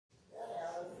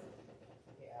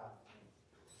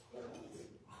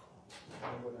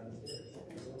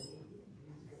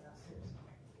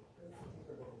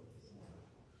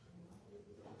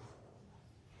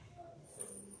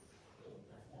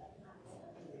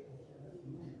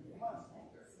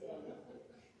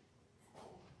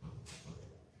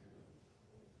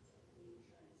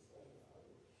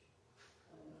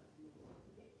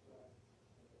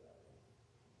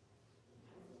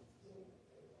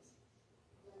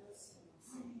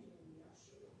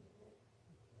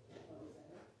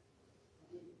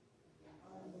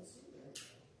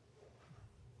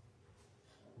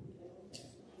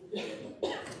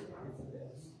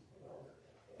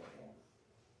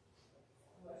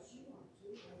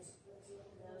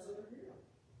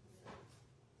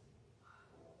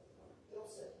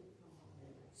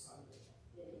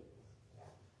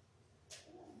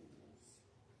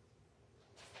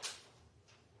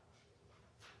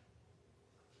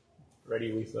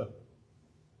Ready, Lisa?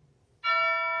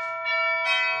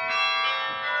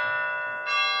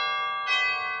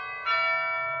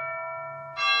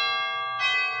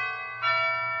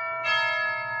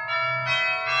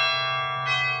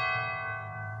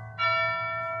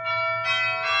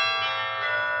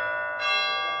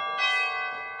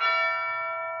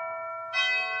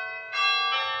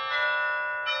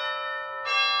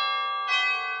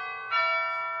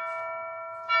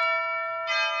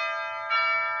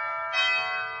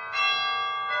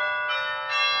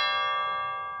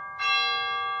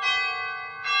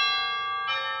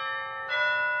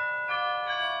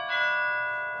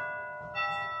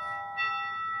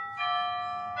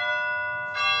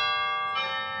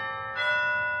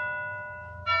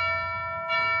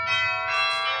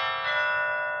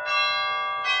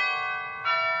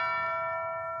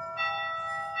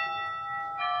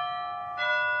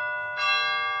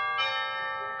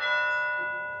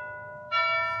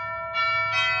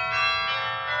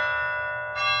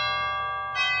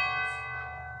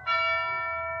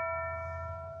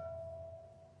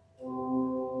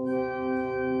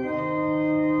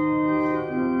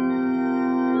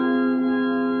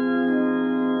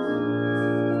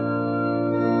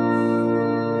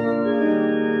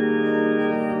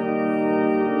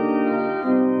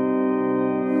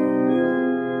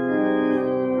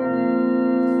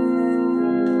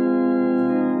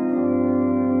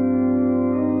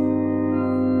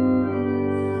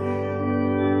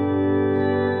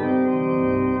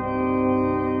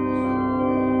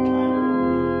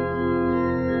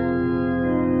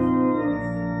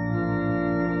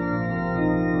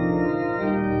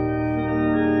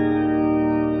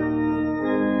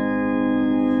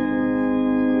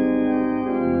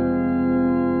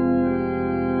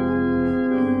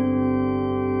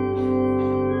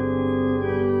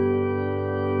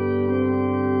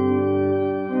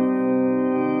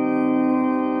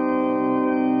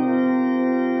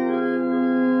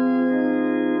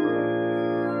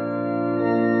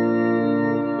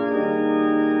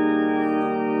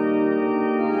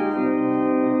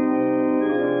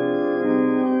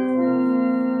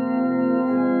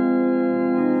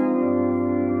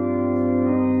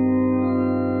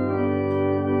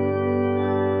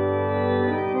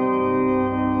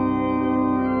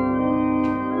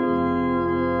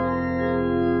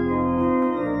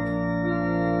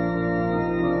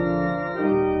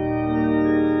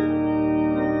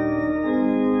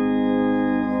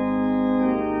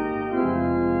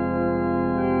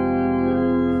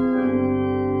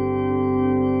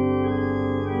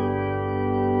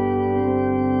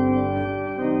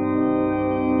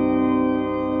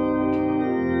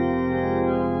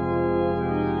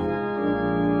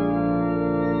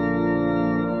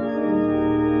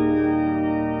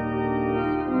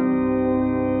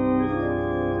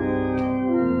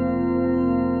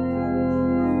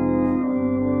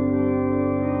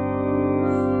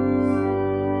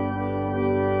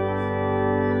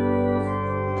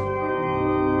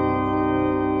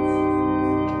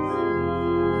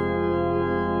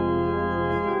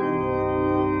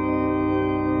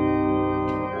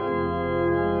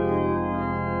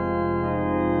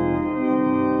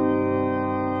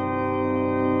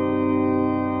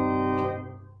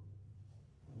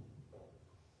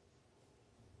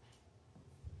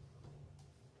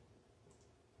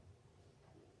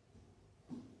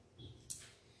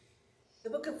 The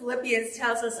book of Philippians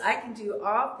tells us, I can do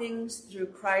all things through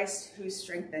Christ who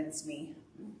strengthens me.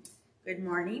 Good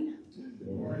morning. Good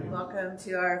morning. Welcome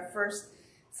to our first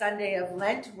Sunday of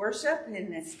Lent worship,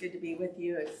 and it's good to be with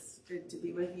you. It's good to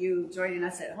be with you joining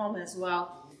us at home as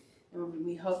well. And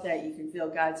we hope that you can feel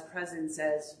God's presence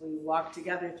as we walk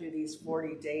together through these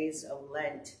 40 days of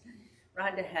Lent.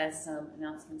 Rhonda has some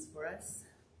announcements for us.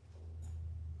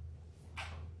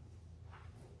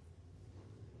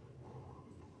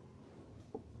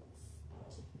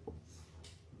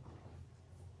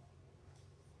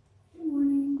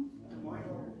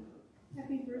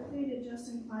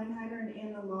 Justin Feinheider and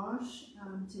Anna Losh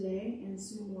today, and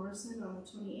Sue Morrison on the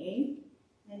 28th,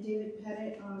 and David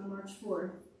Pettit on March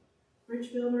 4th.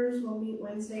 Bridge Builders will meet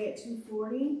Wednesday at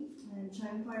 2:40, and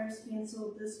Chime Choirs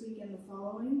canceled this week and the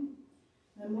following.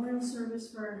 Memorial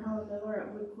service for Helen Miller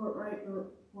at Wood Courtright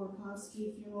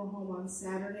Borkowski Funeral Home on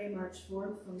Saturday, March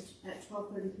 4th at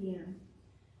 12:30 p.m.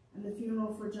 And the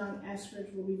funeral for John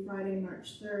Eskridge will be Friday,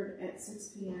 March 3rd at 6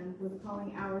 p.m. with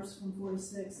calling hours from 4 to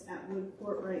 6 at Wood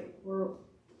Courtright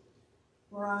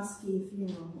Borowski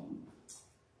Funeral Home.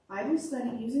 Bible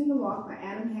study Using the Walk by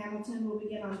Adam Hamilton will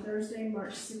begin on Thursday,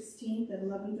 March 16th at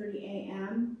 11:30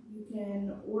 a.m. You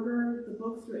can order the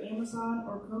book through Amazon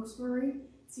or Cokesbury.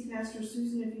 See Pastor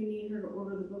Susan if you need her to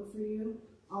order the book for you.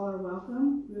 All are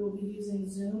welcome. We will be using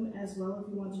Zoom as well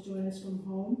if you want to join us from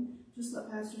home. Just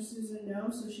let Pastor Susan know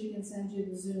so she can send you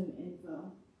the Zoom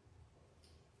info.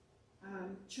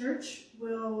 Church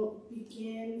will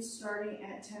begin starting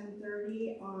at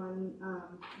 10:30 on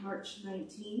March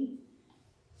 19th.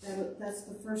 That's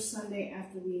the first Sunday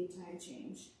after the time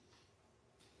change.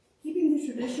 Keeping the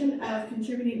tradition of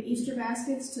contributing Easter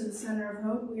baskets to the Center of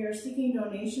Hope, we are seeking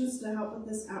donations to help with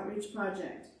this outreach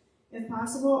project. If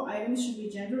possible, items should be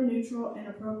gender neutral and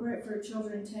appropriate for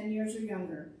children 10 years or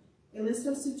younger. A list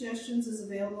of suggestions is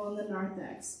available in the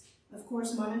narthex. Of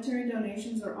course, monetary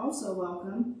donations are also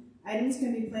welcome. Items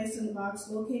can be placed in the box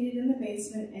located in the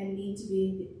basement and need to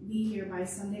be here by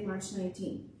Sunday, March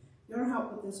 19th. Your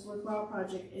help with this worthwhile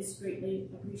project is greatly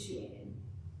appreciated.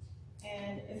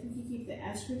 And if we could keep the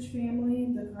Eskridge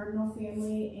family, the Cardinal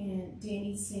family, and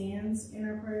Danny Sands in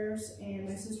our prayers, and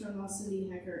my sister-in-law Cindy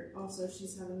Heckert, also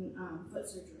she's having foot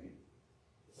surgery.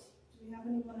 Do we have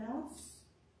anyone else?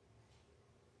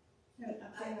 I'd like to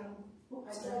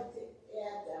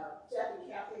add Jeff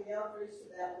and Kathleen Eldridge to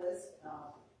that list.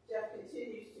 Jeff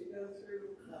continues to go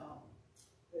through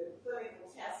the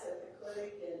clinical tests at the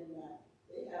clinic, and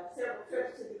they have several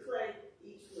trips to the clinic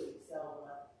each week, so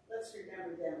let's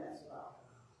remember them as well.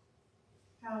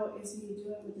 How is he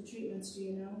doing with the treatments, do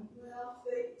you know? Well,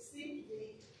 they seem to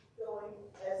be going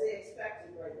as they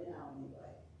expected right now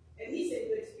anyway. And he's in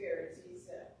good spirits. He's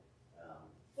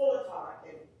full of talk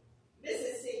and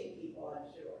misses seeing people, I'm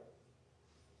sure.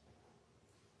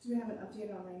 Do we have an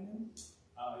update on Raymond?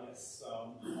 Yes.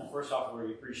 First off,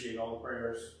 we appreciate all the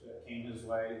prayers that came his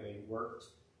way. They worked.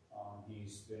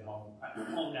 He's been home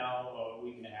now a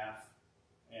week and a half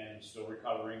and still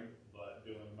recovering, but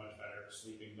doing much better,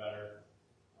 sleeping better.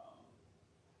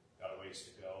 Got a ways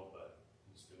to go, but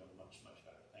he's doing much, much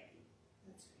better. Thank you.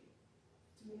 That's great.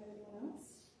 Do we have anyone else?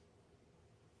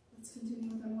 Let's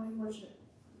continue with our morning worship.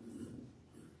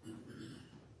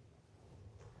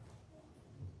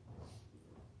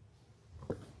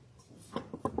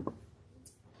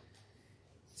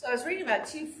 So I was reading about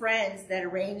two friends that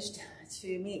arranged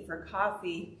to meet for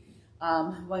coffee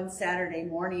one Saturday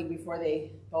morning before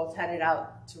they both headed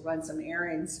out to run some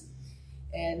errands.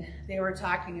 And they were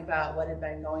talking about what had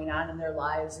been going on in their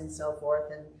lives and so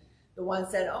forth. And the one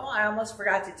said, "Oh, I almost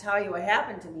forgot to tell you what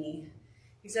happened to me."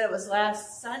 He said it was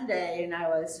last Sunday, and I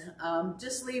was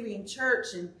just leaving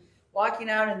church and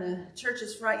walking out in the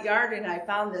church's front yard, and I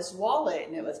found this wallet,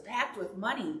 and it was packed with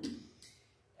money.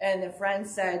 And the friend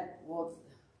said, "Well,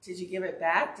 did you give it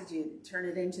back? Did you turn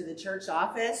it into the church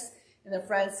office?" And the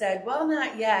friend said, "Well,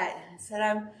 not yet." I said,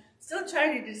 "I'm still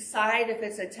trying to decide if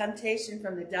it's a temptation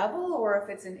from the devil or if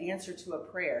it's an answer to a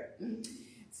prayer."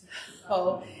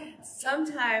 So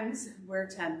sometimes we're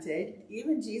tempted.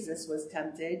 Even Jesus was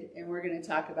tempted, and we're going to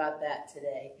talk about that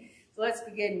today. So let's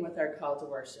begin with our call to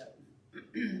worship.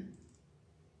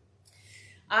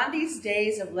 On these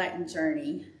days of Lenten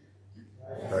journey,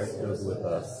 Christ goes with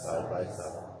us side by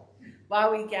side.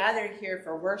 While we gather here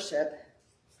for worship,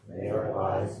 may our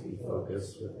lives be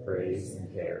focused with praise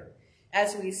and care.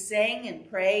 As we sing and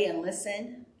pray and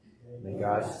listen, may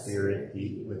God's Spirit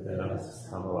deep within us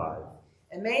come alive.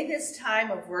 And may this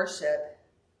time of worship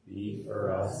be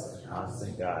for us a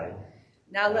constant guide.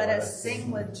 Now let us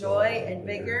sing with joy and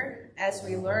vigor as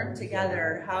we learn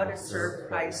together how to serve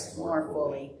Christ more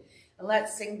fully. And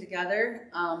let's sing together.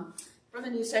 From the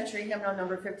New Century Hymnal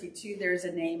number 52, There's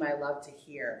a Name I Love to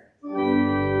Hear.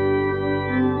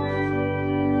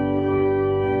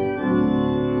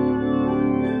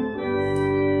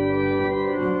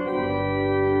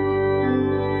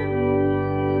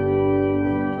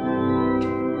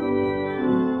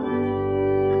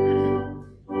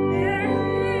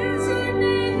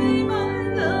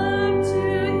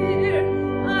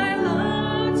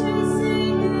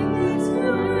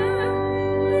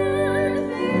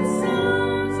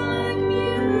 Sounds like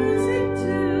music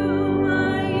to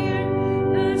my ear.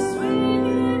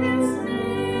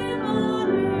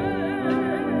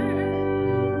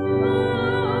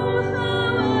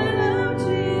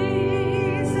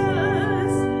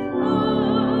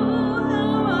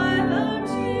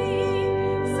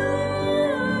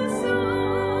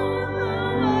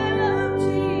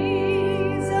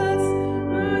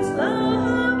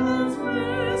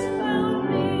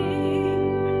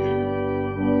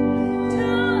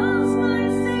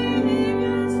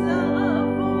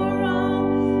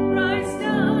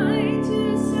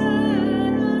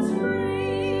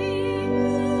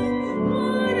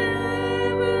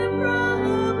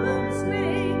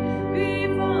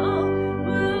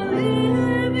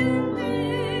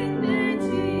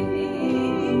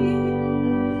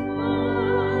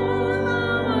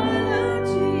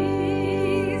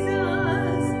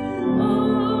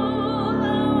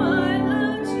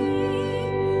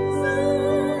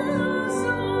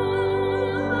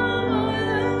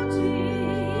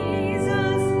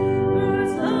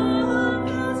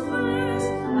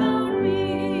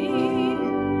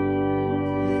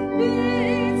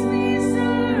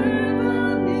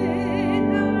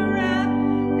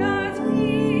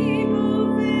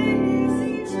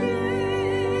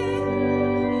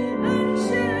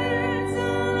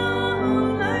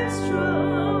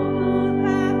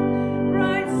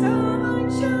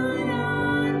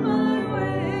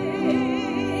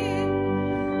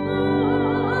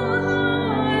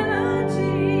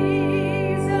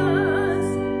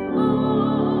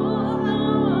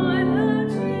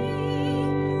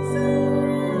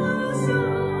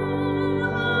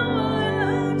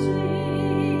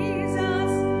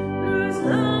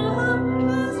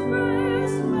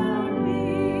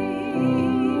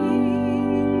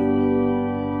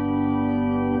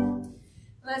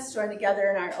 Let's join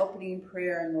together in our opening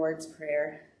prayer and Lord's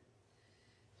Prayer.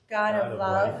 God of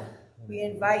love, we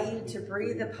invite you to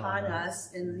breathe upon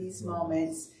us in these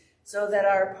moments so that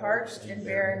our parched and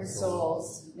barren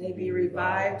souls may be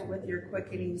revived with your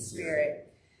quickening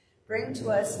spirit. Bring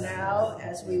to us now,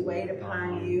 as we wait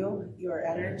upon you, your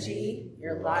energy,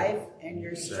 your life, and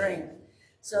your strength,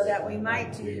 so that we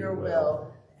might do your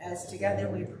will, as together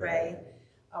we pray,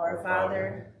 Our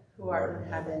Father, who art in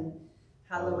heaven,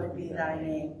 hallowed be thy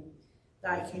name.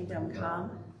 Thy kingdom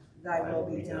come, thy will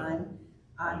be done,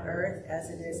 on earth as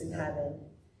it is in heaven.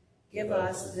 Give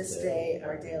us this day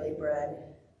our daily bread,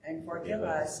 and forgive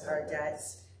us our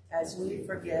debts, as we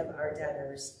forgive our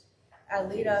debtors. And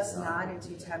lead us not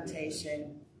into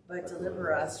temptation, but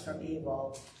deliver us from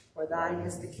evil. For thine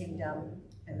is the kingdom,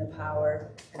 and the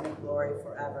power, and the glory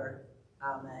forever.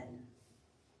 Amen.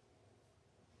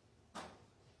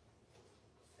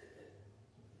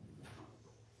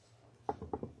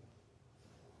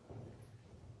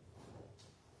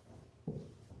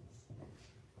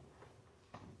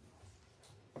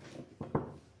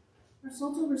 Our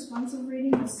Psalter responsive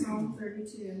reading is Psalm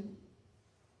 32.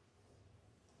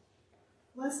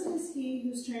 Blessed is he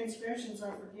whose transgressions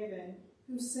are forgiven,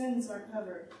 whose sins are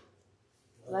covered.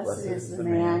 Blessed is the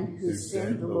man whose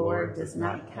sin the Lord does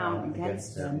not count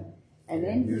against him, and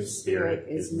in whose spirit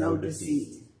is no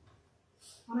deceit.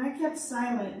 When I kept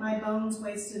silent, my bones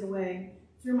wasted away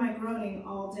through my groaning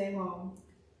all day long.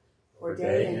 For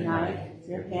day and night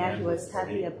your hand was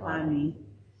heavy upon me.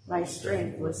 My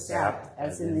strength was sapped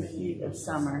as in the heat of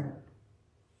summer.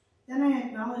 Then I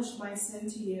acknowledged my sin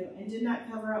to you and did not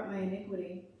cover up my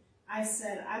iniquity. I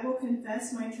said, I will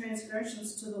confess my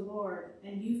transgressions to the Lord,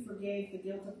 and you forgave the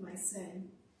guilt of my sin.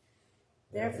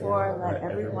 Therefore let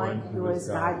everyone who is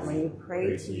godly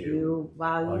pray to you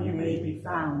while you may be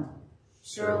found.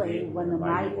 Surely when the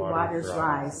mighty waters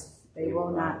rise, they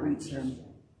will not reach him.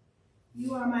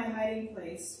 You are my hiding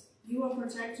place. You will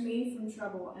protect me from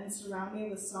trouble and surround me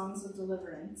with songs of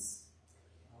deliverance.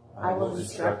 I will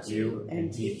instruct you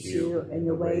and teach you in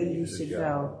the way you should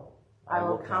go. I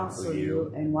will counsel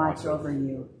you and watch over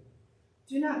you.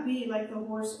 Do not be like the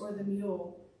horse or the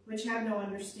mule, which have no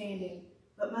understanding,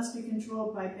 but must be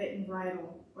controlled by bit and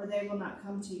bridle, or they will not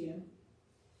come to you.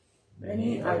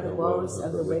 Many are the woes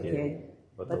of the wicked,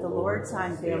 but the Lord's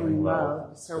unfailing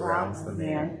love surrounds the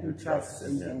man who trusts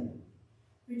in him.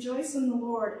 Rejoice in the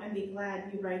Lord and be glad,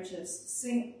 you righteous.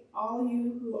 Sing, all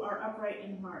you who are upright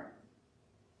in heart.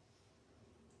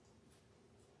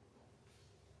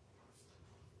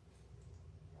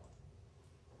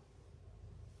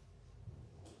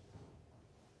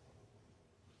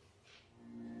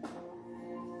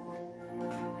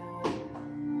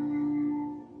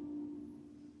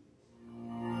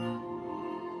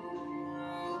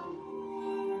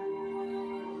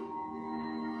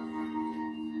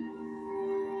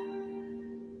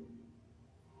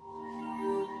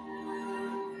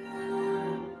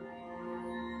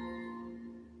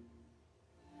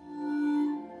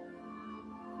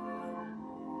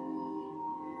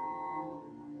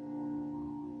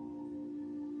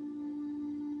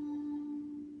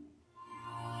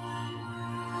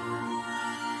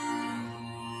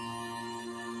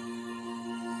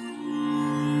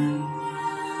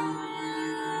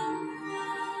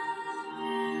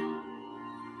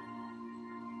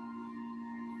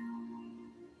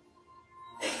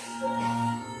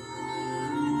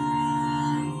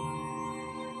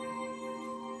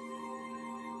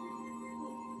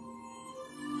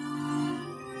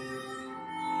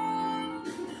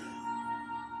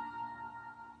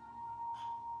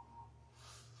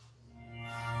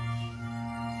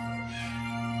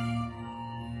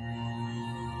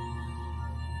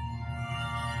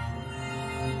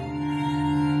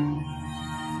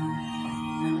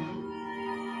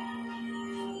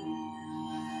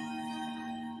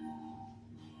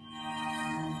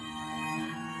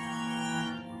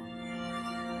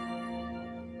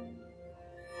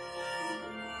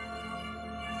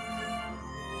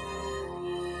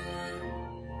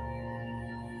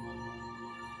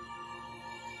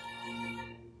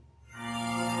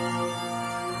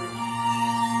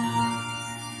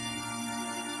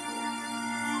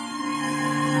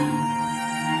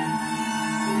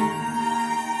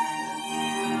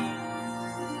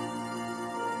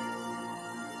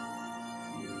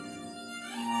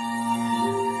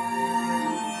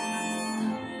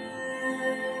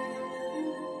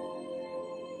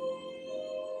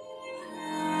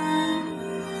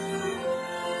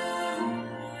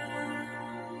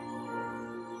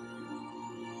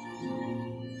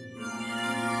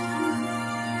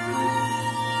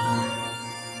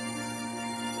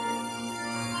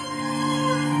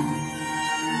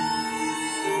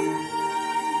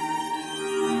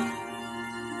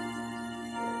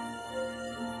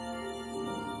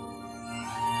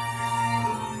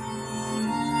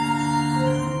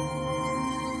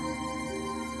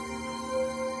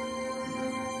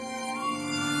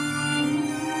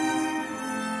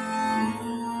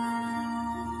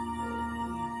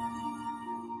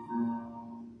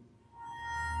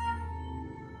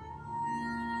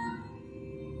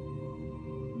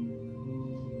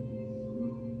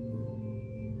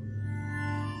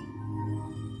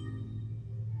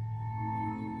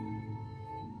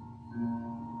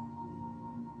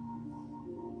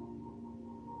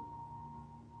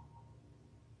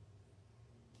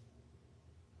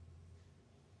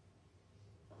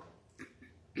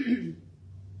 The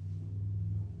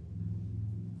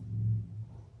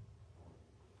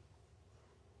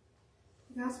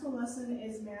gospel lesson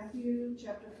is Matthew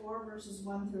chapter 4, verses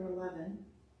 1 through 11.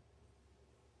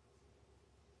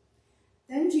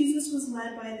 Then Jesus was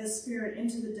led by the Spirit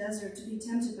into the desert to be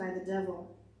tempted by the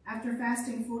devil. After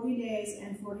fasting 40 days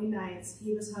and 40 nights,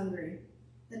 he was hungry.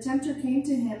 The tempter came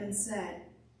to him and said,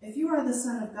 "If you are the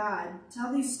Son of God,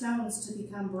 tell these stones to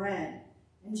become bread."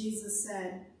 And Jesus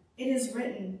said, "It is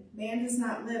written, man does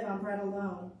not live on bread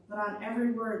alone, but on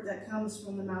every word that comes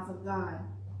from the mouth of God."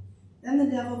 Then the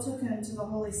devil took him to the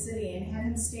holy city and had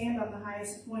him stand on the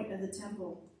highest point of the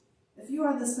temple. "If you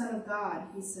are the Son of God,"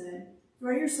 he said,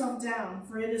 "throw yourself down,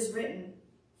 for it is written,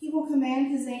 he will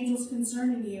command his angels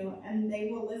concerning you, and they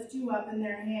will lift you up in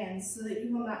their hands, so that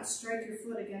you will not strike your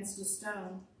foot against a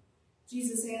stone."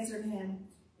 Jesus answered him,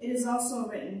 "It is also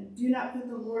written, do not put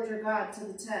the Lord your God to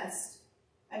the test."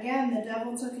 Again the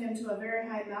devil took him to a very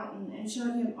high mountain and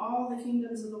showed him all the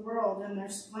kingdoms of the world and their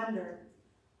splendor.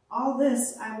 "All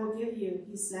this I will give you,"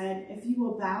 he said, "if you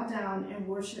will bow down and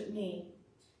worship me."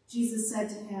 Jesus said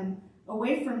to him,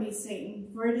 "Away from me, Satan,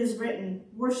 for it is written,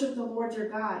 worship the Lord your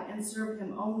God and serve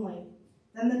him only."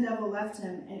 Then the devil left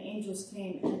him, and angels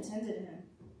came and attended him.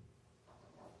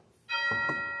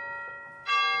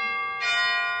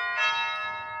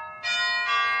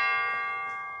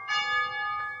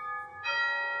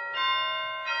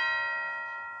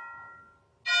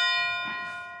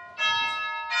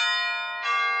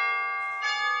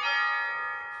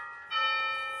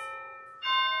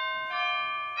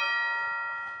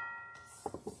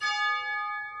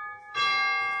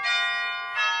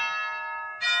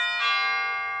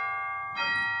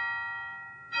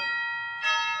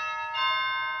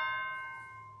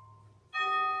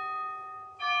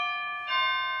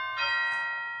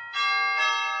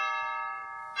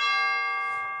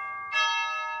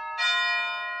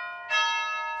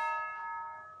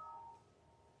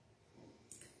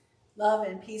 Love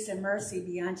and peace and mercy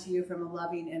be unto you from a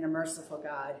loving and a merciful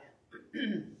God.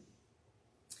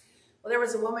 Well, there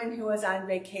was a woman who was on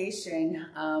vacation.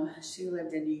 She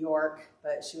lived in New York,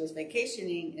 but she was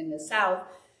vacationing in the South,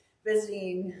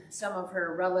 visiting some of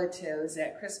her relatives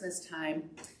at Christmas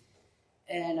time.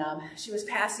 And she was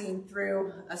passing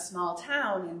through a small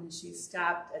town, and she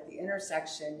stopped at the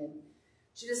intersection, and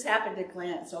she just happened to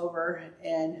glance over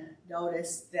and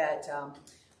noticed that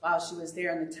while she was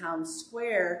there in the town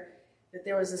square, that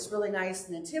there was this really nice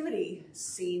nativity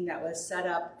scene that was set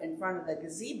up in front of the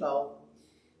gazebo.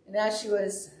 And as she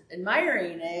was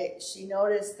admiring it, she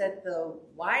noticed that the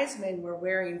wise men were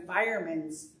wearing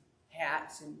firemen's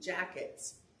hats and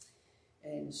jackets.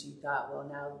 And she thought, well,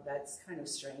 now that's kind of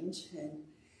strange. And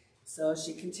so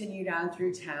she continued on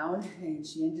through town, and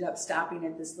she ended up stopping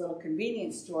at this little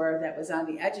convenience store that was on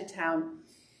the edge of town.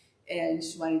 And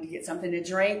she wanted to get something to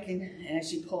drink, and as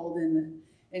she pulled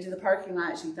into the parking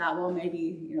lot, she thought, well,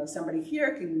 maybe somebody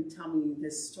here can tell me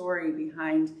this story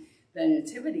behind the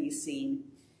nativity scene.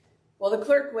 Well, the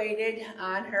clerk waited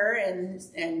on her,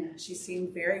 and she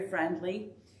seemed very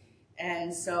friendly.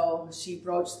 And so she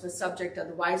broached the subject of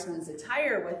the wise men's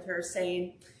attire with her,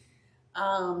 saying,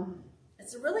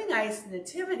 it's a really nice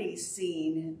nativity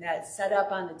scene that's set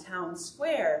up on the town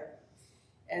square.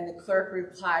 And the clerk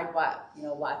replied,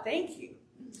 why, thank you.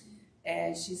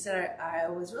 And she said, I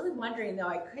was really wondering, though,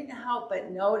 I couldn't help but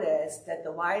notice that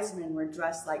the wise men were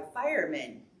dressed like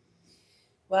firemen.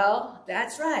 Well,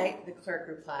 that's right, the clerk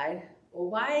replied. Well,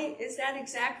 why is that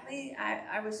exactly?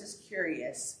 I was just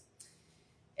curious.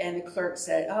 And the clerk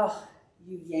said, oh,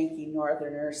 you Yankee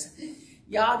Northerners,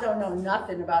 y'all don't know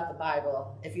nothing about the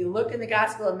Bible. If you look in the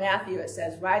Gospel of Matthew, it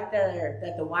says right there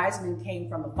that the wise men came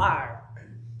from afar.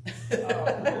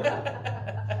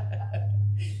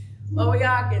 Well, we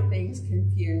all get things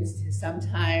confused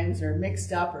sometimes, or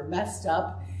mixed up or messed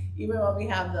up, even when we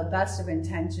have the best of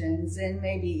intentions, and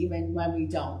maybe even when we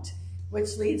don't,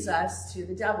 which leads us to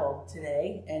the devil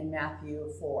today in Matthew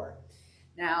 4.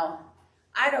 Now,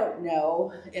 I don't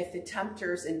know if the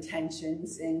tempter's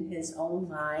intentions in his own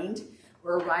mind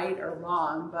were right or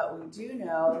wrong, but we do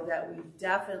know that we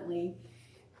definitely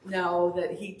know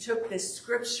that he took the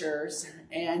scriptures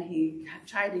and he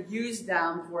tried to use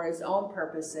them for his own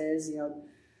purposes,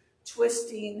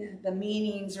 twisting the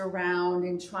meanings around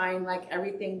and trying like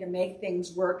everything to make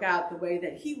things work out the way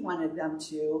that he wanted them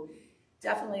to,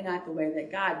 definitely not the way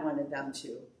that God wanted them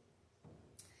to.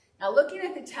 Now, looking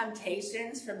at the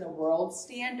temptations from the world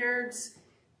standards,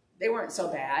 they weren't so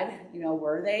bad,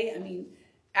 were they? I mean,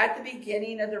 at the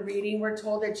beginning of the reading, we're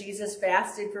told that Jesus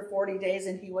fasted for 40 days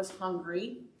and he was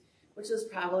hungry, which is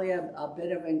probably a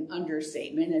bit of an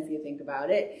understatement if you think about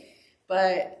it.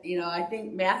 But, I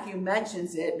think Matthew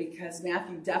mentions it because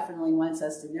Matthew definitely wants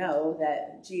us to know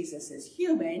that Jesus is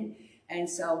human, and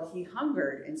so he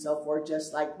hungered and so forth,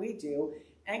 just like we do,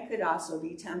 and could also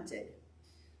be tempted.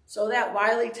 So that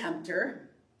wily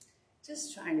tempter,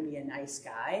 just trying to be a nice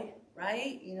guy,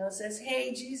 right? Says,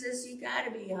 hey, Jesus, you got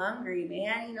to be hungry,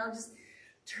 man. Just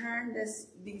turn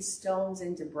these stones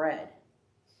into bread.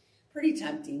 Pretty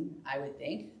tempting, I would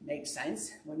think. Makes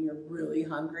sense when you're really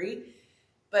hungry.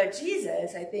 But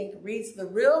Jesus, I think, reads the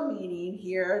real meaning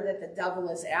here that the devil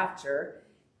is after.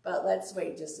 But let's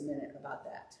wait just a minute about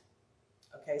that.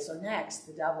 Okay, so next,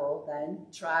 the devil then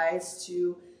tries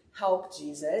to help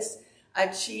Jesus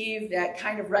achieve that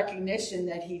kind of recognition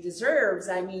that he deserves.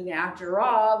 I mean, after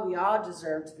all, we all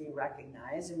deserve to be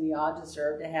recognized, and we all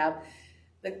deserve to have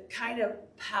the kind of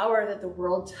power that the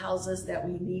world tells us that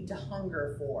we need to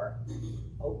hunger for.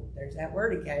 Oh, there's that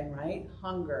word again, right?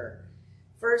 Hunger.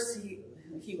 First,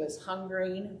 he was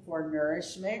hungering for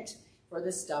nourishment for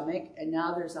the stomach, and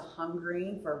now there's a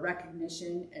hungering for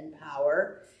recognition and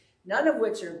power, none of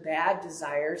which are bad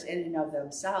desires in and of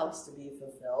themselves to be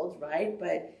fulfilled, right?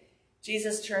 But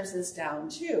Jesus turns this down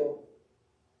too,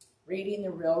 reading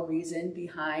the real reason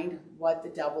behind what the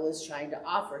devil is trying to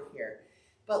offer here.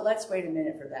 But let's wait a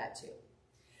minute for that too.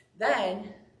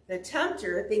 Then the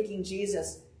tempter, thinking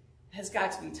Jesus has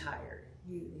got to be tired.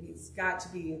 He's got to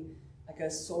be like a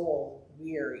soul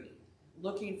weary,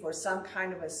 looking for some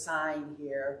kind of a sign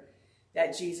here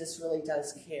that Jesus really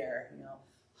does care,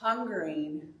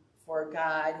 hungering for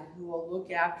God who will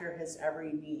look after his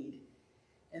every need.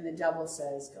 And the devil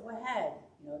says, go ahead,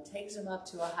 takes him up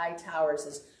to a high tower,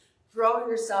 says, throw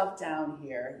yourself down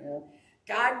here,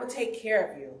 God will take care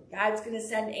of you. God's going to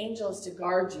send angels to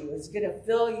guard you. It's going to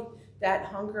fill that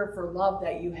hunger for love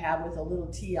that you have with a little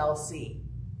TLC.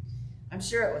 I'm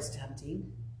sure it was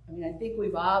tempting. I think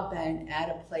we've all been at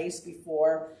a place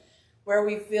before where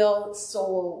we feel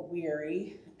soul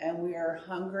weary and we are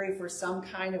hungry for some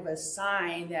kind of a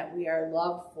sign that we are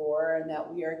loved for and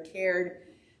that we are cared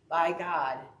by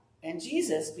God. And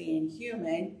Jesus, being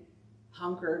human,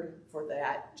 hungered for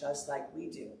that just like we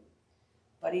do.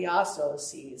 But he also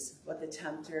sees what the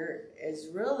tempter is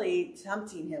really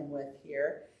tempting him with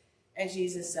here. And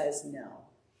Jesus says no.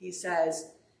 He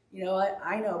says, you know what?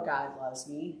 I know God loves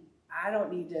me. I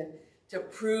don't need to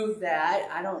prove that.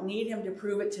 I don't need him to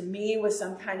prove it to me with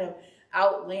some kind of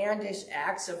outlandish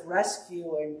acts of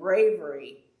rescue and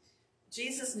bravery.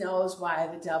 Jesus knows why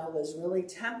the devil is really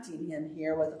tempting him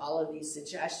here with all of these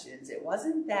suggestions. It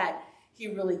wasn't that he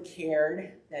really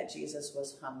cared that Jesus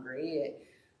was hungry. It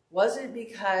wasn't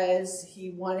because he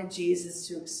wanted Jesus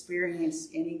to experience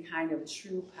any kind of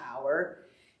true power.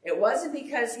 It wasn't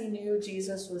because he knew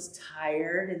Jesus was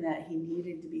tired and that he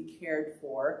needed to be cared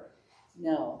for.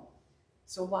 No.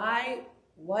 So why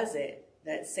was it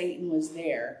that Satan was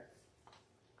there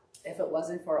if it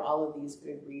wasn't for all of these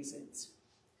good reasons?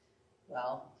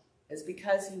 Well, it's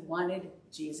because he wanted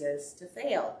Jesus to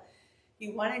fail.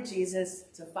 He wanted Jesus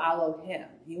to follow him.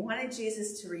 He wanted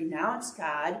Jesus to renounce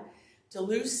God, to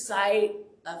lose sight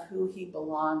of who he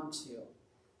belonged to.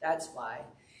 That's why.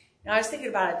 Now, I was thinking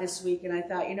about it this week, and I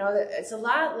thought, that it's a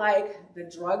lot like the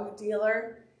drug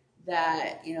dealer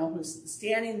that, who's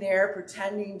standing there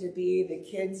pretending to be the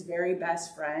kid's very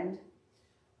best friend.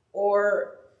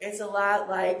 Or it's a lot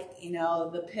like,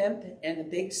 the pimp in the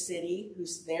big city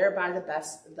who's there by the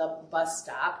bus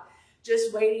stop,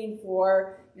 just waiting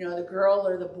for, the girl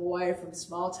or the boy from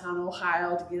small town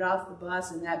Ohio to get off the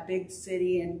bus in that big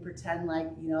city and pretend like,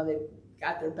 they've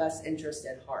got their best interest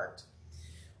at heart.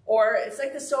 Or it's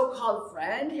like the so-called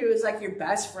friend who is like your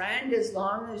best friend as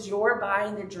long as you're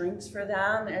buying the drinks for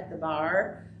them at the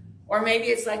bar. Or maybe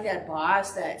it's like that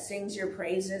boss that sings your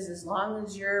praises as long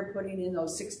as you're putting in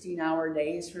those 16-hour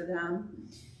days for them.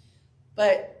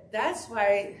 But that's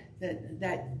why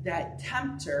that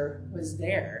tempter was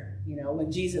there,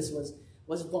 when Jesus was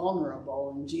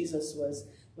vulnerable and Jesus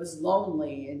was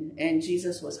lonely and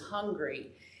Jesus was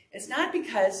hungry. It's not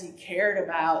because he cared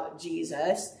about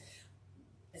Jesus.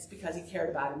 It's because he cared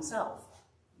about himself,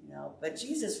 But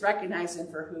Jesus recognized him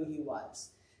for who he was.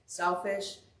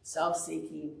 Selfish,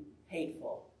 self-seeking,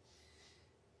 hateful.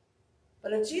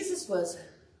 But if Jesus was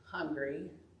hungry,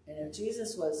 and if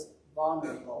Jesus was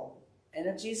vulnerable, and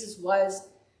if Jesus was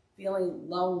feeling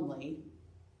lonely,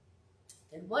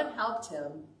 then what helped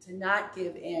him to not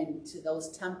give in to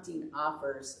those tempting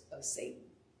offers of Satan?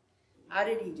 How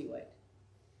did he do it?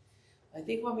 I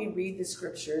think when we read the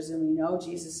scriptures and we know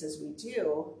Jesus as we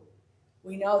do,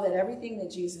 we know that everything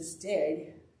that Jesus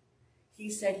did, he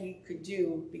said he could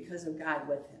do because of God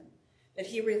with him. That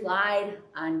he relied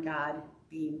on God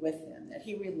being with him. That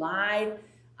he relied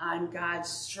on God's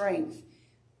strength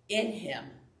in him.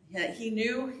 He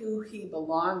knew who he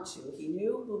belonged to. He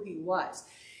knew who he was.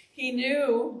 He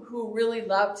knew who really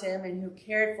loved him and who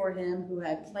cared for him, who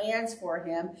had plans for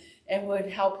him, and would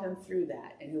help him through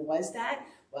that. And who was that?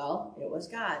 Well, it was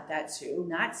God. That's who,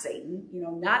 not Satan,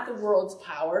 not the world's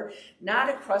power, not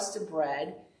a crust of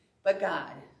bread, but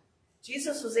God.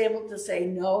 Jesus was able to say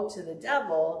no to the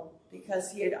devil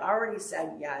because he had already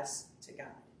said yes to God.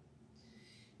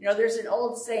 There's an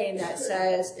old saying that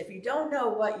says, if you don't know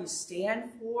what you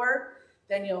stand for,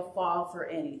 then you'll fall for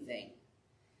anything.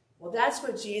 Well, that's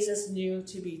what Jesus knew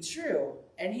to be true.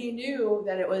 And he knew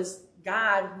that it was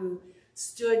God who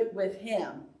stood with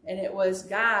him. And it was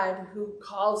God who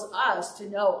calls us to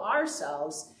know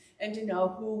ourselves and to know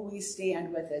who we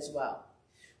stand with as well.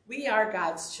 We are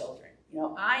God's children.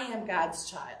 I am God's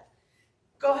child.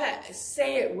 Go ahead,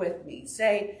 say it with me.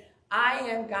 Say, I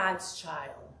am God's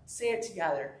child. Say it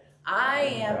together. I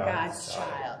am God's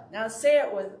child. Now say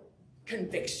it with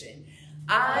conviction.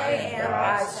 I am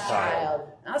God's child.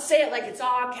 Now say it like it's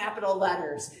all capital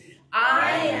letters.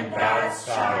 I am God's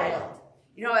child.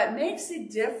 It makes a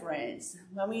difference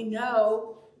when we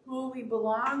know who we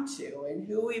belong to and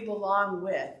who we belong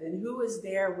with and who is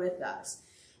there with us.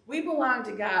 We belong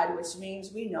to God, which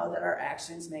means we know that our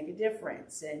actions make a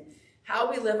difference and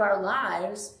how we live our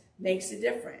lives makes a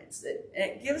difference.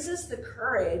 It gives us the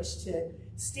courage to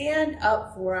stand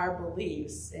up for our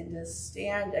beliefs and to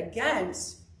stand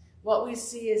against what we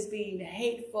see as being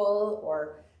hateful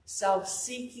or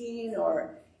self-seeking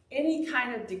or any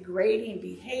kind of degrading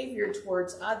behavior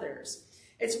towards others.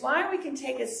 It's why we can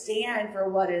take a stand for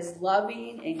what is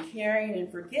loving and caring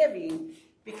and forgiving,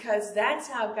 because that's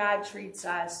how God treats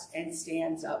us and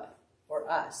stands up for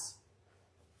us.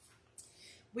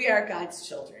 We are God's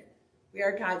children. We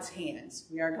are God's hands.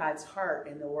 We are God's heart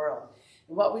in the world.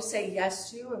 And what we say yes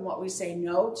to and what we say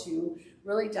no to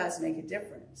really does make a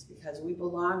difference because we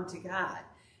belong to God.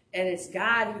 And it's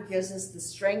God who gives us the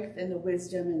strength and the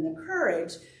wisdom and the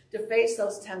courage to face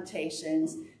those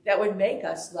temptations that would make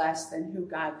us less than who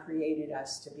God created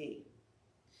us to be.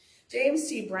 James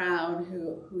T. Brown,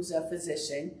 who's a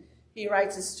physician, he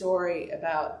writes a story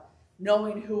about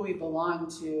knowing who we belong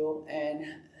to and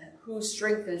who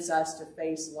strengthens us to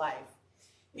face life.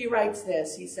 He writes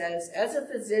this, he says, as a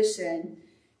physician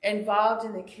involved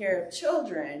in the care of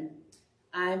children,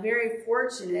 I'm very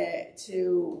fortunate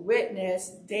to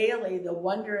witness daily the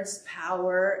wondrous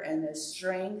power and the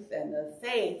strength and the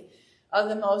faith of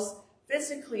the most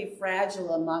physically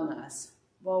fragile among us.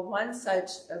 Well, one such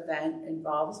event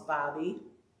involves Bobby,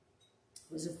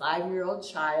 who was a 5-year-old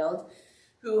child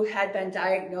who had been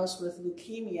diagnosed with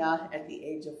leukemia at the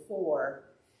age of 4.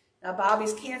 Now,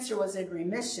 Bobby's cancer was in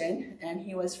remission, and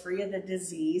he was free of the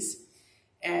disease.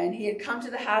 And he had come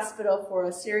to the hospital for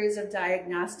a series of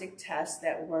diagnostic tests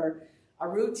that were a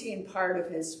routine part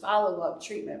of his follow-up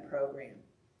treatment program.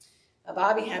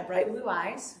 Bobby had bright blue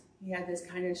eyes. He had this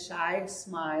kind of shy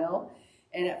smile.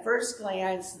 And at first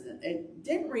glance, it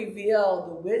didn't reveal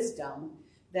the wisdom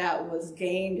that was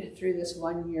gained through this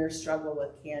 1-year struggle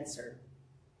with cancer.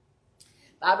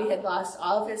 Bobby had lost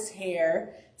all of his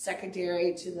hair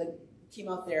secondary to the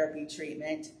chemotherapy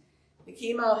treatment. The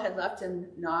chemo had left him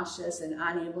nauseous and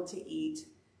unable to eat,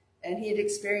 and he had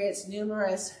experienced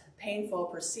numerous painful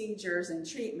procedures and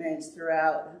treatments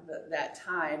throughout that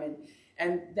time,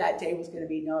 and that day was going to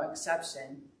be no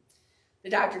exception. The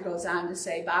doctor goes on to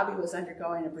say Bobby was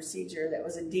undergoing a procedure that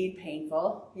was indeed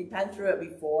painful. He'd been through it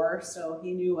before, so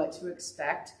he knew what to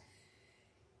expect.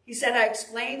 He said, I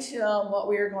explained to him what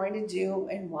we were going to do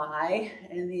and why,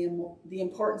 and the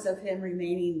importance of him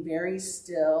remaining very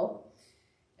still.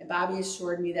 And Bobby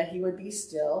assured me that he would be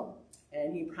still,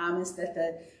 and he promised that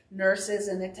the nurses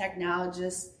and the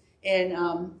technologists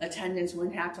in attendance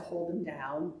wouldn't have to hold him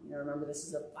down. Remember, this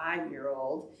is a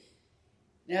 5-year-old.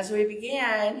 And as we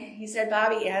began, he said,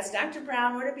 Bobby asked, Dr.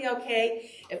 Brown, would it be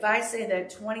okay if I say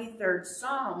the 23rd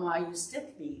Psalm while you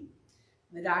stick me?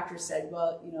 And the doctor said,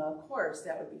 well, of course,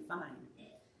 that would be fine.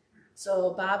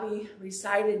 So Bobby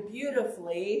recited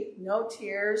beautifully, no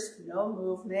tears, no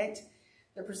movement.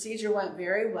 The procedure went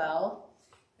very well.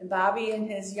 And Bobby, in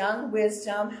his young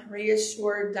wisdom,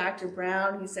 reassured Dr.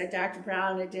 Brown. He said, Dr.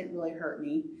 Brown, it didn't really hurt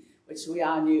me, which we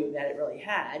all knew that it really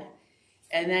had.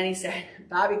 And then he said,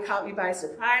 Bobby caught me by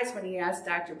surprise when he asked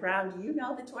Dr. Brown, do you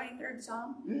know the 23rd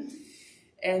Psalm?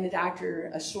 And the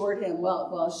doctor assured him,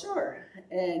 well, sure.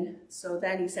 And so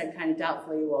then he said kind of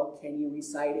doubtfully, well, can you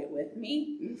recite it with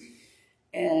me?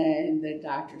 And the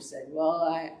doctor said, well,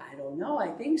 I don't know, I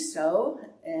think so.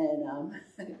 And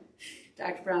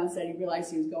Dr. Brown said he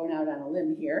realized he was going out on a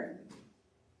limb here.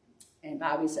 And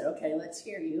Bobby said, okay, let's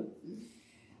hear you.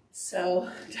 So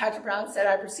Dr. Brown said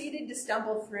I proceeded to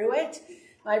stumble through it.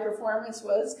 My performance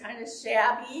was kind of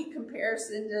shabby in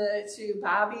comparison to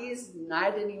Bobby's, and I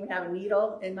didn't even have a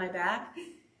needle in my back.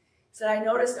 So I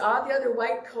noticed all the other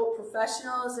white coat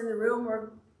professionals in the room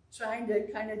were trying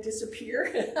to kind of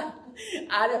disappear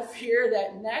out of fear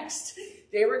that next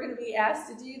they were going to be asked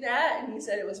to do that. And he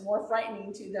said it was more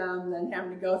frightening to them than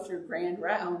having to go through grand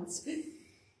rounds.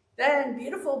 Then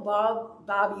beautiful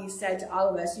Bobby said to all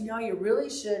of us, you know, you really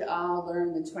should all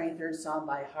learn the 23rd Psalm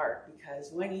by heart, because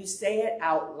when you say it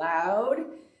out loud,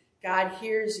 God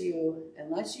hears you and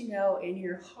lets you know in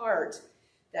your heart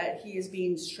that he is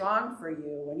being strong for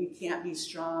you when you can't be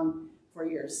strong for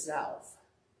yourself.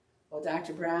 Well,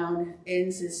 Dr. Brown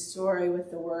ends his story with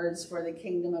the words, for the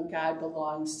kingdom of God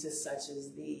belongs to such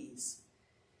as these.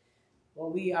 Well,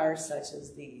 we are such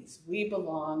as these. We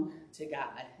belong to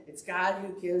God. It's God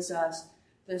who gives us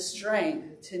the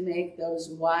strength to make those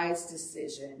wise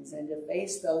decisions and to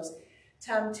face those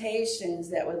temptations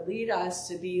that would lead us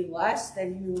to be less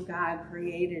than who God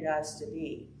created us to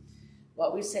be.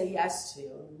 What we say yes to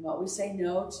and what we say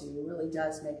no to really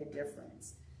does make a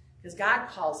difference, because God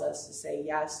calls us to say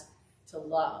yes to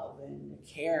love and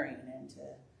to caring and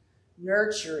to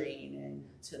nurturing and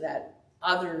to that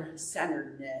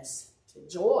other-centeredness, to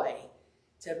joy,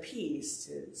 to peace,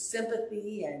 to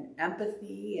sympathy and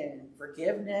empathy and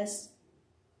forgiveness.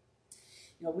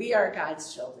 You know, we are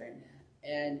God's children,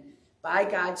 and by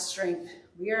God's strength,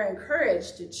 we are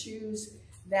encouraged to choose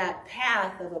that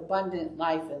path of abundant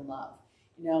life and love.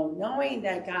 You know, knowing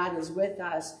that God is with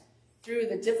us through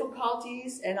the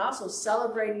difficulties and also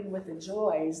celebrating with the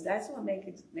joys, that's what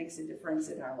makes a difference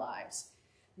in our lives.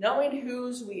 Knowing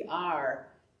whose we are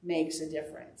makes a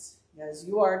difference, because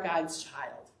you are God's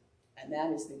child, and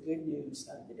that is the good news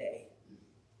of the day.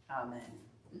 Amen.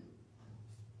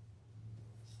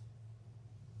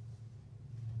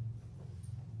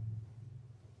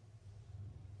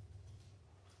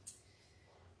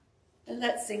 And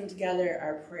let's sing together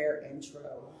our prayer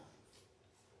intro.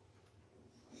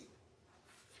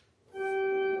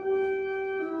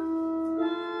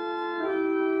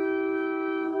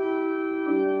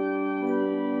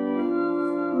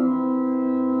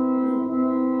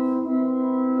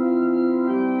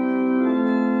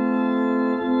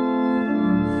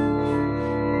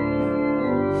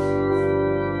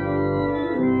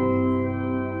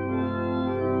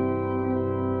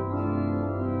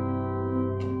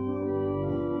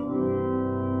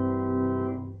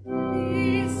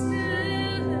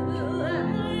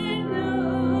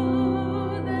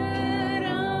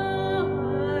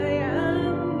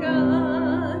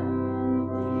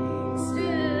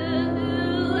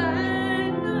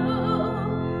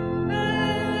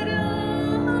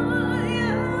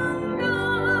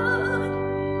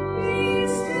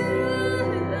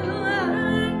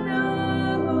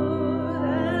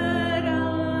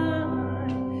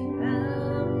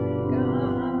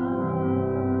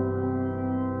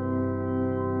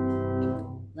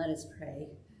 Let us pray.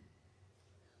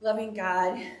 Loving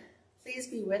God, please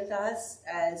be with us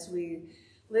as we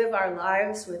live our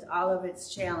lives with all of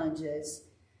its challenges.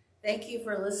 Thank you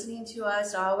for listening to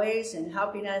us always and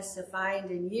helping us to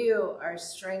find in you our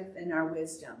strength and our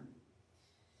wisdom.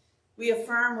 We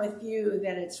affirm with you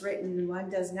that it's written,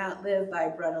 one does not live by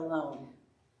bread alone.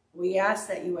 We ask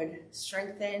that you would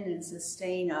strengthen and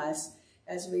sustain us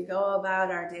as we go about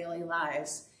our daily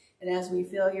lives and as we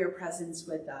feel your presence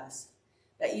with us.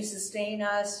 That you sustain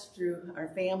us through our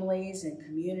families and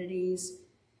communities,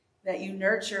 that you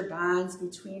nurture bonds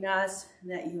between us, and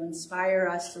that you inspire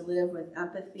us to live with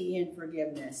empathy and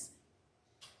forgiveness.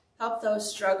 Help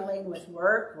those struggling with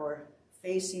work or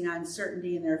facing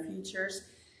uncertainty in their futures,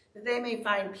 that they may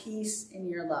find peace in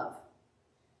your love.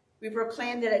 We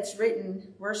proclaim that it's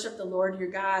written, worship the Lord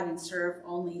your God and serve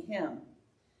only him.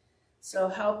 So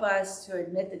help us to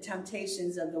admit the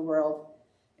temptations of the world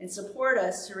and support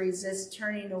us to resist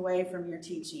turning away from your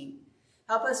teaching.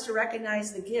 Help us to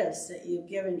recognize the gifts that you've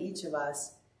given each of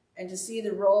us and to see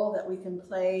the role that we can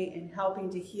play in helping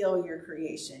to heal your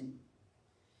creation.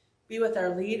 Be with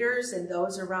our leaders and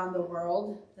those around the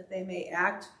world, that they may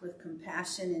act with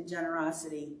compassion and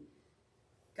generosity.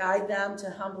 Guide them to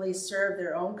humbly serve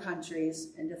their own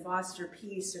countries and to foster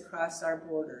peace across our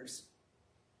borders.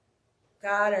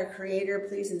 God, our Creator,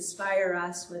 please inspire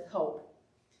us with hope.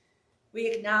 We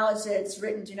acknowledge that it's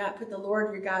written, do not put the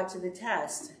Lord your God to the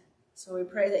test. So we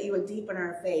pray that you would deepen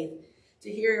our faith to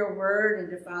hear your word and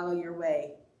to follow your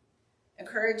way.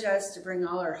 Encourage us to bring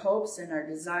all our hopes and our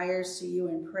desires to you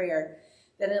in prayer,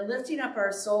 that in lifting up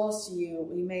our souls to you,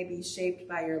 we may be shaped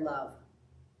by your love.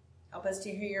 Help us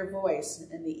to hear your voice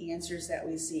and the answers that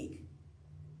we seek.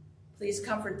 Please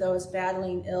comfort those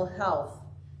battling ill health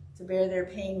to bear their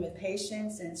pain with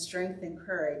patience and strength and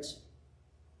courage.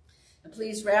 And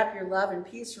please wrap your love and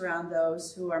peace around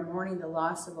those who are mourning the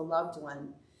loss of a loved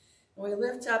one. And we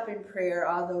lift up in prayer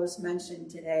all those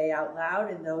mentioned today out loud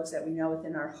and those that we know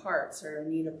within our hearts are in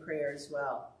need of prayer as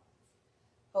well.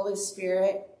 Holy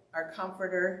Spirit, our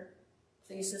comforter,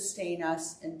 please sustain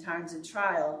us in times of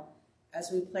trial as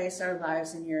we place our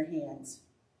lives in your hands.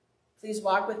 Please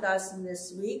walk with us in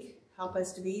this week. Help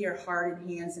us to be your heart and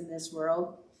hands in this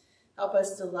world. Help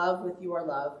us to love with your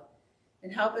love,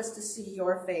 and help us to see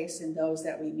your face in those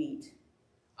that we meet.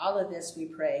 All of this we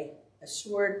pray,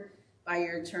 assured by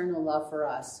your eternal love for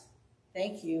us.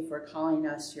 Thank you for calling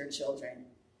us your children.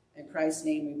 In Christ's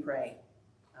name we pray.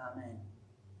 Amen.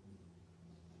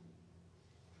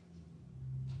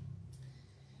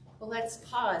 Well, let's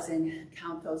pause and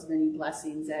count those many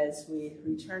blessings as we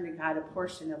return to God a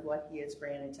portion of what he has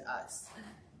granted to us.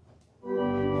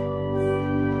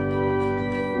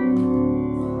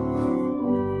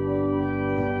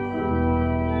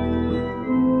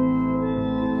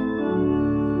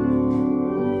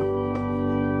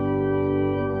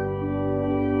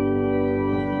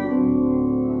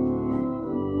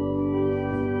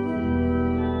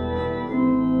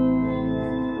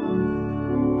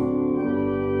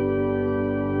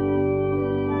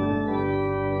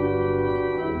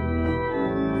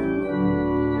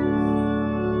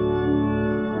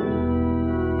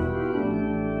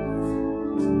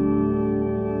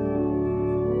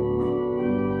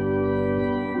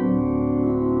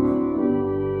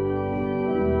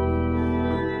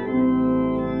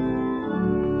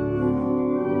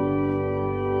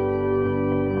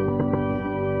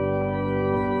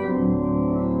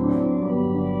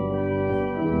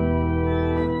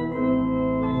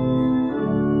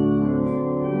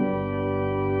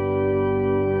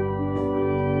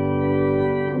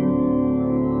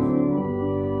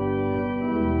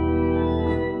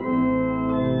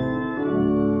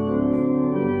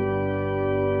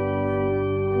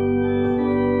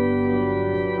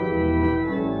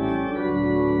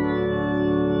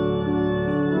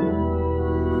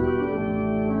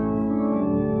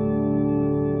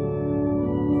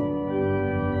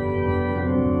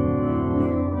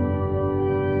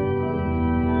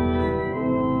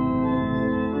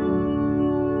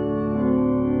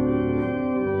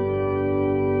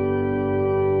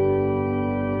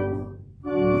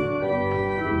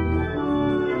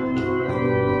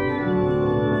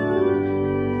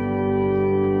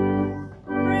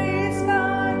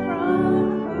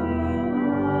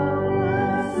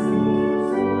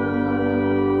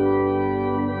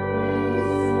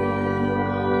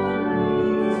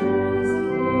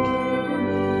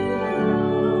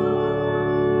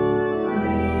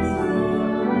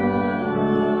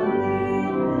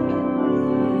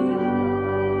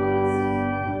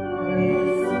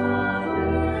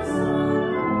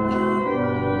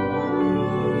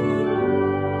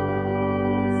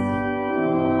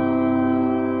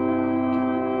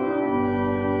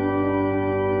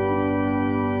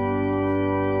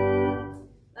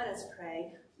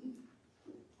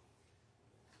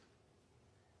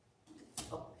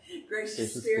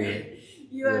 Gracious Spirit,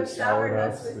 you have showered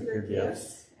us with your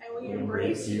gifts, and we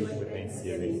embrace you with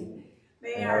thanksgiving.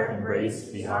 May our embrace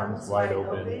be arms wide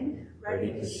open,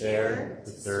 ready to share,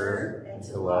 to serve, and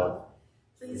to love.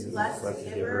 Please bless the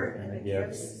giver and the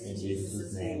gifts in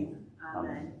Jesus' name.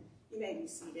 Amen. You may be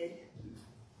seated.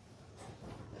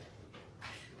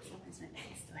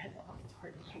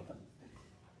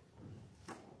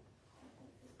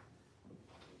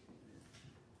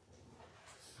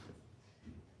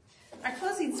 Our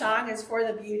closing song is For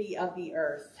the Beauty of the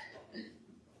Earth.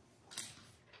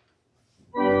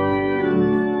 For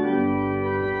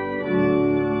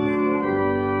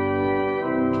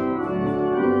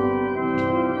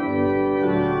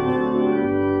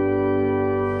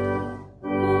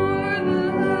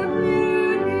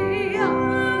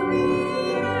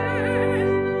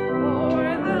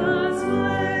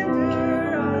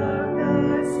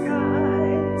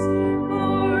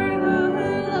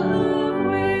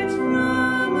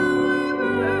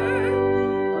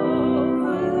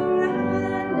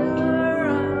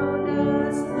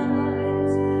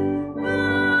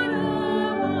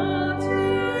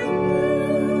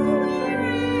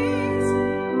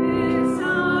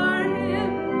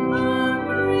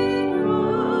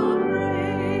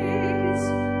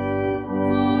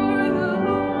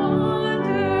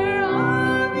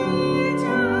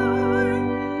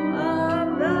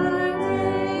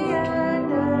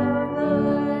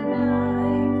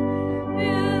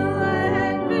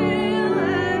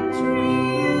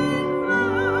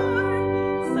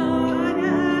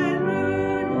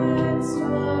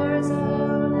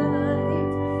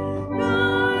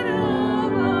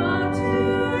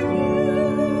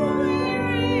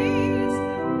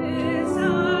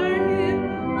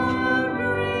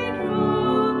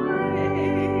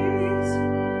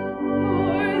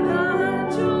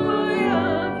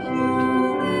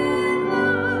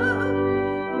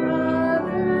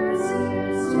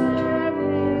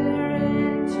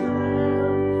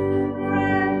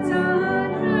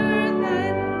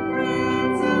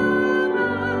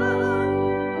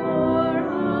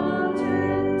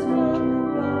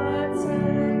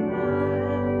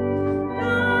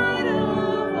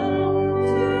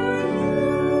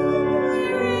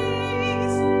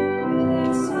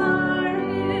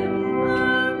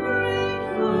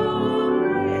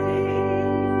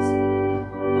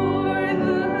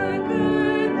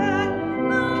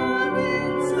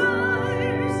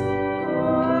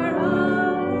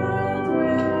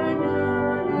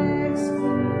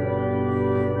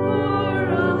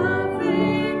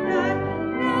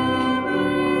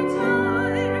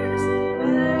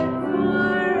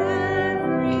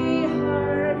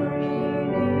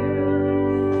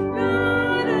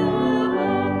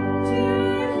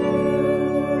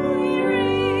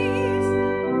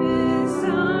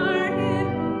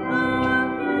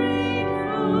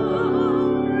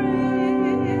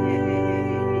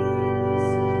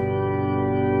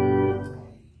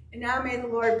now may the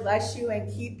Lord bless you and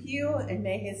keep you, and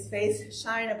may his face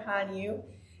shine upon you.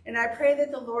 And I pray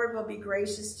that the Lord will be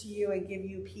gracious to you and give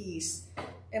you peace.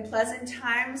 In pleasant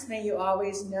times, may you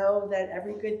always know that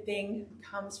every good thing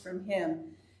comes from him.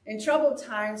 In troubled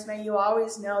times, may you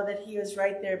always know that he is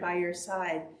right there by your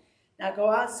side. Now go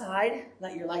outside,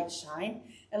 let your light shine,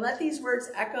 and let these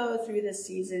words echo through the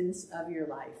seasons of your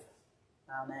life.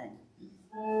 Amen.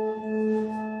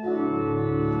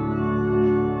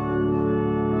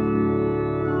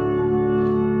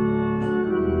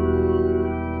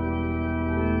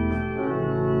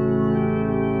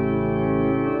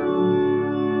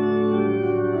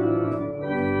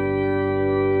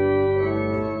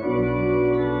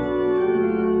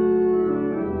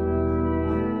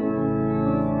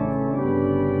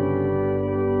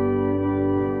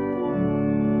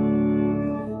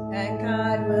 And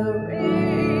God will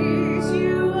raise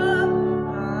you up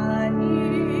on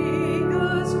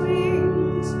eagle's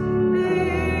wings,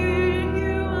 lead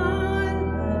you on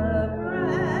the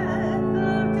breath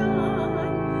of dawn,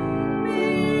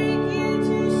 make you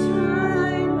to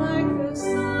shine like the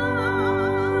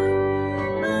sun,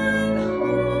 and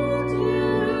hold you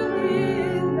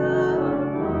in the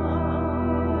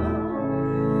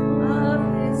palm of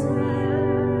his hand.